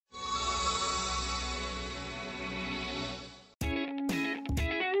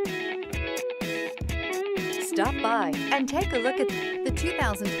Stop by and take a look at the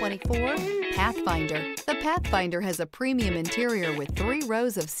 2024 Pathfinder. The Pathfinder has a premium interior with 3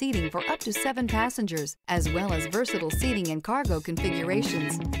 rows of seating for up to 7 passengers, as well as versatile seating and cargo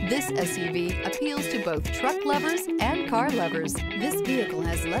configurations. This SUV appeals to both truck lovers and car lovers. This vehicle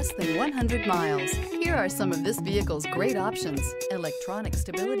has less than 100 miles. Here are some of this vehicle's great options: electronic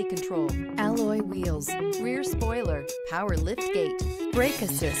stability control, alloy wheels, rear spoiler, power liftgate, brake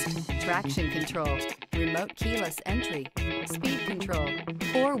assist, traction control, remote keyless entry, speed control,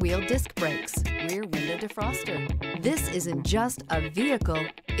 4-wheel disc brakes, rear window defroster. This isn't just a vehicle,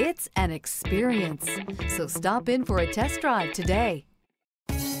 it's an experience. So stop in for a test drive today.